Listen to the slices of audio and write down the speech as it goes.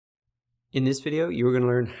In this video, you're going to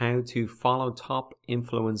learn how to follow top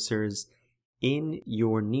influencers in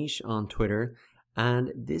your niche on Twitter.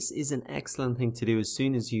 And this is an excellent thing to do as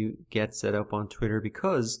soon as you get set up on Twitter,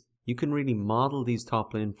 because you can really model these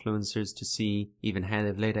top influencers to see even how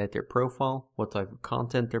they've laid out their profile, what type of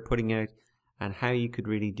content they're putting out, and how you could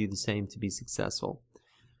really do the same to be successful.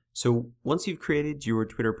 So once you've created your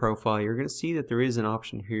Twitter profile, you're going to see that there is an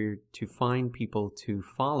option here to find people to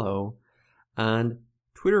follow, and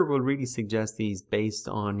Twitter will really suggest these based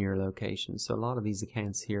on your location. So a lot of these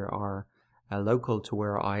accounts here are local to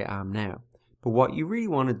where I am now. But what you really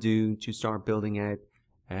want to do to start building out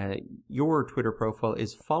your Twitter profile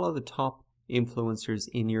is follow the top influencers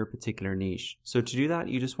in your particular niche. So to do that,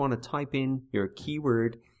 you just want to type in your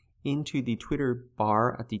keyword into the Twitter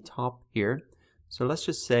bar at the top here. So let's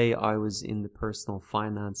just say I was in the personal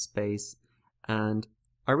finance space, and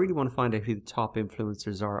I really want to find out who the top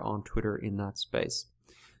influencers are on Twitter in that space.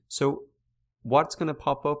 So what's going to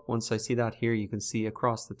pop up once I see that here, you can see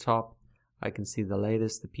across the top, I can see the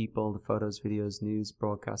latest, the people, the photos, videos, news,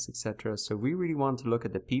 broadcasts, etc. So we really want to look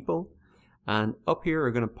at the people, and up here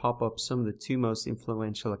are going to pop up some of the two most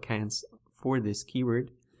influential accounts for this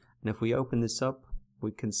keyword. And if we open this up,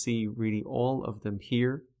 we can see really all of them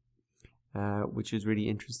here, which is really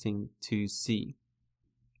interesting to see.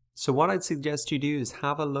 So what I'd suggest you do is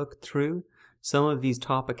have a look through some of these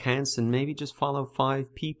top accounts and maybe just follow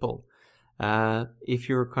 5 people. If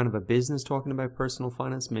you're kind of a business talking about personal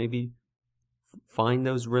finance, maybe find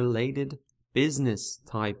those related business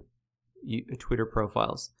type Twitter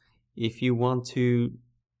profiles. If you want to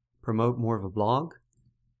promote more of a blog,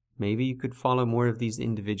 maybe you could follow more of these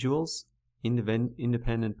individuals,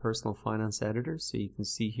 independent personal finance editors. So you can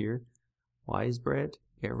see here, Wisebread,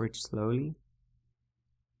 Get Rich Slowly.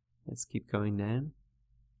 Let's keep going down.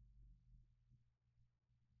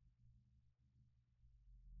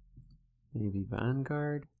 Maybe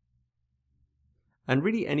Vanguard. And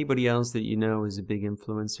really anybody else that you know is a big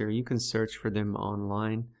influencer, you can search for them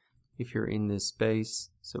online if you're in this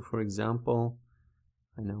space. So for example,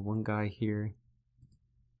 I know one guy here,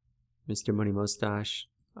 Mr. Money Mustache.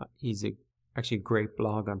 He's actually a great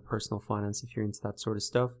blog on personal finance if you're into that sort of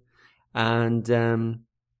stuff. And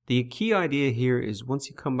the key idea here is once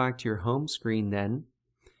you come back to your home screen, then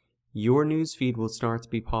your newsfeed will start to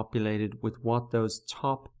be populated with what those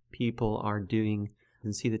top people are doing. You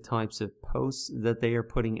can see the types of posts that they are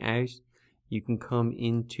putting out. You can come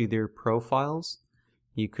into their profiles.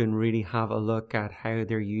 You can really have a look at how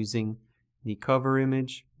they're using the cover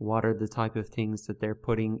image. What are the type of things that they're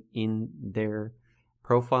putting in their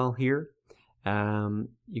profile here.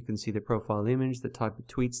 You can see the profile image, the type of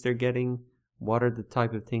tweets they're getting, what are the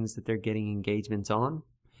type of things that they're getting engagement on.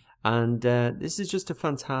 And this is just a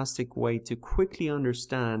fantastic way to quickly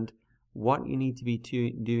understand what you need to be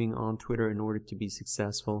doing on Twitter in order to be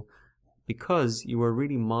successful, because you are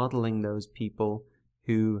really modeling those people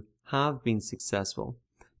who have been successful.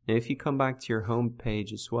 Now if you come back to your home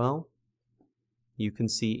page as well, you can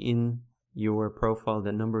see in your profile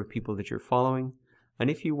the number of people that you're following, and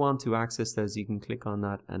if you want to access those, you can click on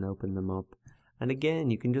that and open them up. And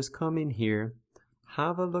again, you can just come in here,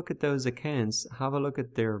 have a look at those accounts, have a look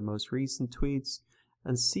at their most recent tweets,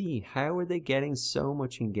 and see how are they getting so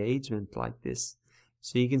much engagement like this.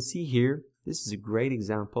 So you can see here, this is a great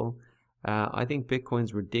example. I think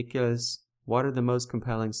Bitcoin's ridiculous. What are the most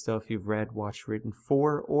compelling stuff you've read, watched, written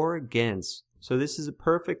for or against? So this is a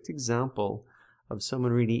perfect example of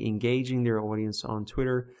someone really engaging their audience on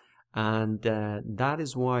Twitter, and that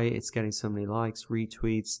is why it's getting so many likes,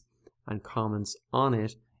 retweets, and comments on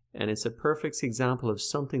it. And it's a perfect example of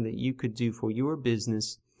something that you could do for your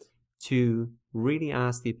business to really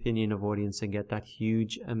ask the opinion of audience and get that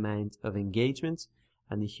huge amount of engagement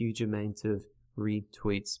and the huge amount of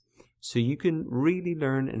retweets. So you can really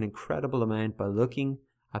learn an incredible amount by looking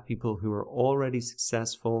at people who are already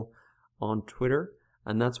successful on Twitter.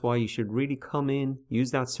 And that's why you should really come in, use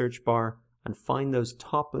that search bar, and find those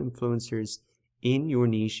top influencers in your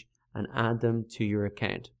niche and add them to your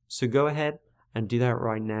account. So go ahead and do that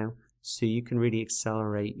right now so you can really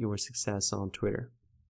accelerate your success on Twitter.